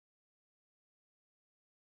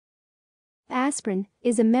Aspirin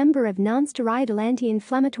is a member of non-steroidal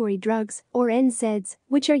anti-inflammatory drugs, or NSAIDs,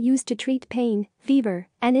 which are used to treat pain, fever,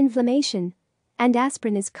 and inflammation. And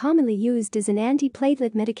aspirin is commonly used as an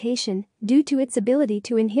antiplatelet medication due to its ability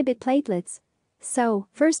to inhibit platelets. So,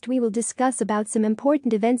 first we will discuss about some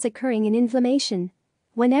important events occurring in inflammation.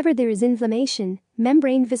 Whenever there is inflammation,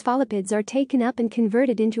 membrane phospholipids are taken up and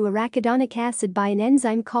converted into arachidonic acid by an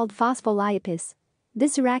enzyme called phospholipase.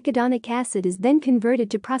 This arachidonic acid is then converted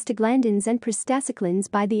to prostaglandins and prostacyclins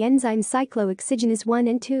by the enzyme cyclooxygenase 1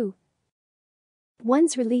 and 2.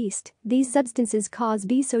 Once released, these substances cause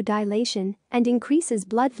vasodilation and increases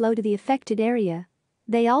blood flow to the affected area.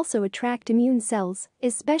 They also attract immune cells,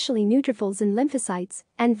 especially neutrophils and lymphocytes,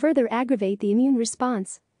 and further aggravate the immune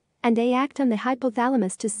response. And they act on the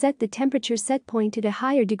hypothalamus to set the temperature set point at a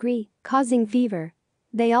higher degree, causing fever.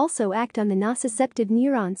 They also act on the nociceptive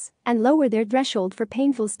neurons and lower their threshold for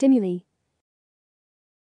painful stimuli.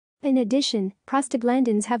 In addition,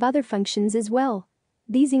 prostaglandins have other functions as well.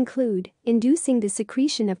 These include inducing the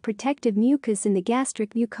secretion of protective mucus in the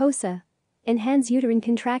gastric mucosa, enhance uterine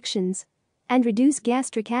contractions, and reduce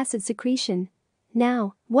gastric acid secretion.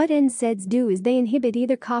 Now, what NSAIDs do is they inhibit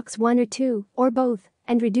either COX-1 or 2, or both,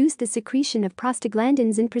 and reduce the secretion of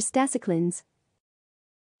prostaglandins and prostacyclins.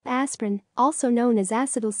 Aspirin, also known as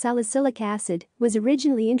acetyl salicylic acid, was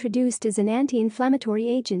originally introduced as an anti-inflammatory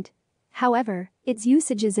agent. However, its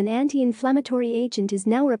usage as an anti-inflammatory agent is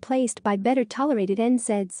now replaced by better-tolerated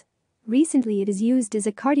NSAIDs. Recently it is used as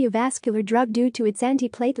a cardiovascular drug due to its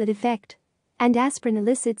antiplatelet effect. And aspirin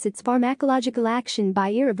elicits its pharmacological action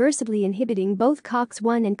by irreversibly inhibiting both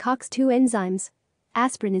COX-1 and COX-2 enzymes.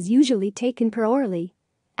 Aspirin is usually taken perorally,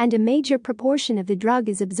 and a major proportion of the drug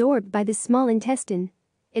is absorbed by the small intestine.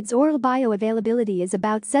 Its oral bioavailability is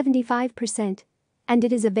about 75%, and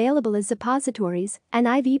it is available as suppositories and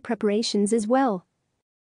IV preparations as well.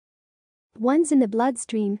 Once in the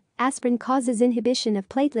bloodstream, aspirin causes inhibition of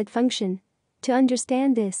platelet function. To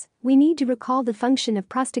understand this, we need to recall the function of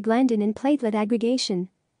prostaglandin in platelet aggregation.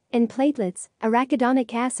 In platelets,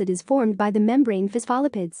 arachidonic acid is formed by the membrane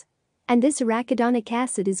phospholipids, and this arachidonic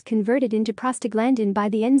acid is converted into prostaglandin by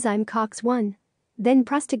the enzyme COX-1. Then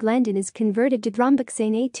prostaglandin is converted to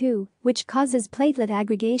thromboxane A2, which causes platelet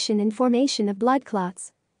aggregation and formation of blood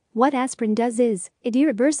clots. What aspirin does is, it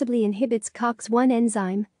irreversibly inhibits COX-1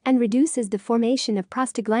 enzyme and reduces the formation of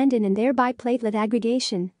prostaglandin and thereby platelet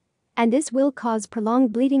aggregation. And this will cause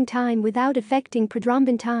prolonged bleeding time without affecting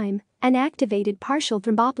prothrombin time and activated partial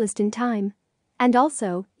thromboplastin time. And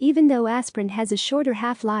also, even though aspirin has a shorter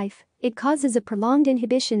half-life, it causes a prolonged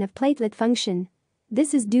inhibition of platelet function.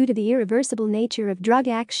 This is due to the irreversible nature of drug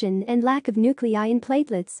action and lack of nuclei in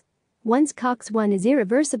platelets. Once COX-1 is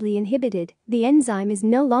irreversibly inhibited, the enzyme is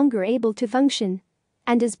no longer able to function.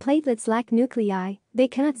 And as platelets lack nuclei, they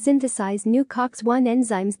cannot synthesize new COX-1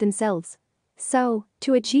 enzymes themselves. So,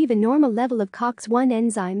 to achieve a normal level of COX-1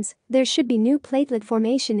 enzymes, there should be new platelet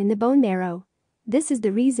formation in the bone marrow. This is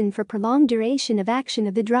the reason for prolonged duration of action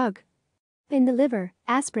of the drug. In the liver,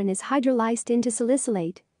 aspirin is hydrolyzed into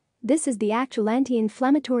salicylate. This is the actual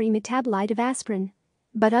anti-inflammatory metabolite of aspirin.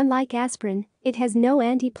 But unlike aspirin, it has no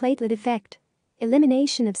antiplatelet effect.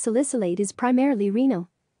 Elimination of salicylate is primarily renal.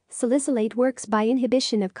 Salicylate works by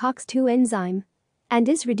inhibition of COX-2 enzyme, and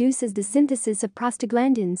this reduces the synthesis of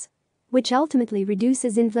prostaglandins, which ultimately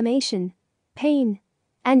reduces inflammation, pain,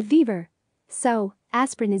 and fever. So,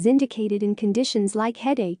 aspirin is indicated in conditions like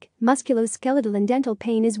headache, musculoskeletal and dental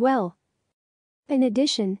pain as well. In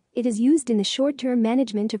addition, it is used in the short-term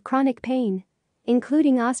management of chronic pain,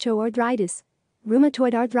 including osteoarthritis,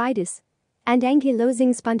 rheumatoid arthritis, and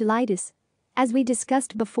ankylosing spondylitis. As we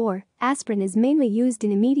discussed before, aspirin is mainly used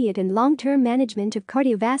in immediate and long-term management of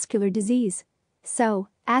cardiovascular disease. So,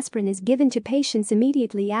 aspirin is given to patients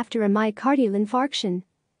immediately after a myocardial infarction.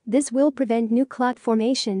 This will prevent new clot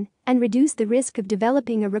formation and reduce the risk of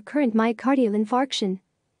developing a recurrent myocardial infarction.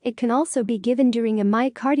 It can also be given during a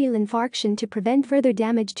myocardial infarction to prevent further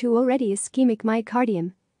damage to already ischemic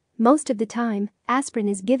myocardium. Most of the time, aspirin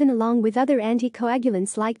is given along with other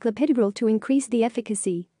anticoagulants like clopidogrel to increase the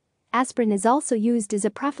efficacy. Aspirin is also used as a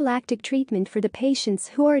prophylactic treatment for the patients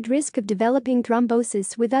who are at risk of developing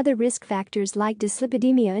thrombosis with other risk factors like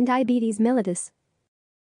dyslipidemia and diabetes mellitus.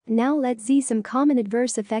 Now let's see some common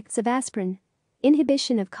adverse effects of aspirin.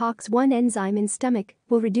 Inhibition of COX-1 enzyme in stomach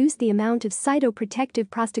will reduce the amount of cytoprotective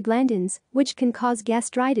prostaglandins, which can cause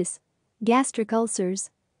gastritis, gastric ulcers,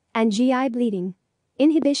 and GI bleeding.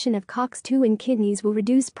 Inhibition of COX-2 in kidneys will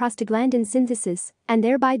reduce prostaglandin synthesis and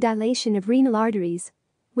thereby dilation of renal arteries,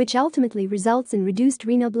 which ultimately results in reduced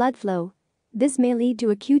renal blood flow. This may lead to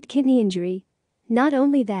acute kidney injury. Not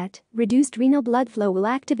only that, reduced renal blood flow will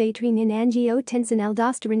activate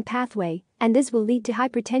renin-angiotensin-aldosterone pathway, and this will lead to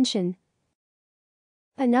hypertension.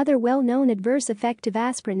 Another well-known adverse effect of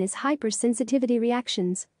aspirin is hypersensitivity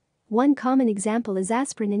reactions. One common example is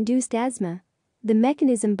aspirin-induced asthma. The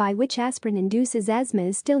mechanism by which aspirin induces asthma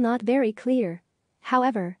is still not very clear.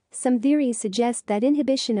 However, some theories suggest that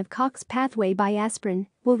inhibition of COX pathway by aspirin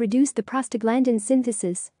will reduce the prostaglandin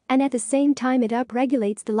synthesis, and at the same time it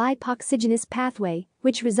upregulates the lipoxygenase pathway,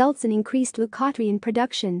 which results in increased leukotriene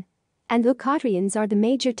production. And leukotrienes are the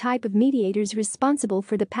major type of mediators responsible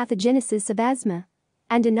for the pathogenesis of asthma.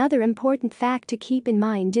 And another important fact to keep in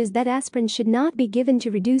mind is that aspirin should not be given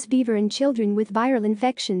to reduce fever in children with viral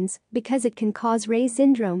infections because it can cause Reye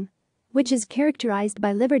syndrome, which is characterized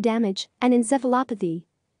by liver damage and encephalopathy.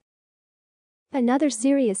 Another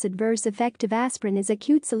serious adverse effect of aspirin is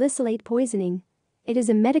acute salicylate poisoning. It is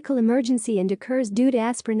a medical emergency and occurs due to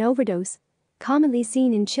aspirin overdose, commonly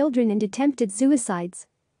seen in children and attempted suicides.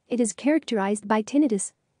 It is characterized by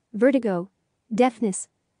tinnitus, vertigo, deafness,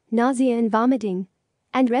 nausea and vomiting,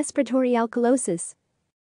 and respiratory alkalosis.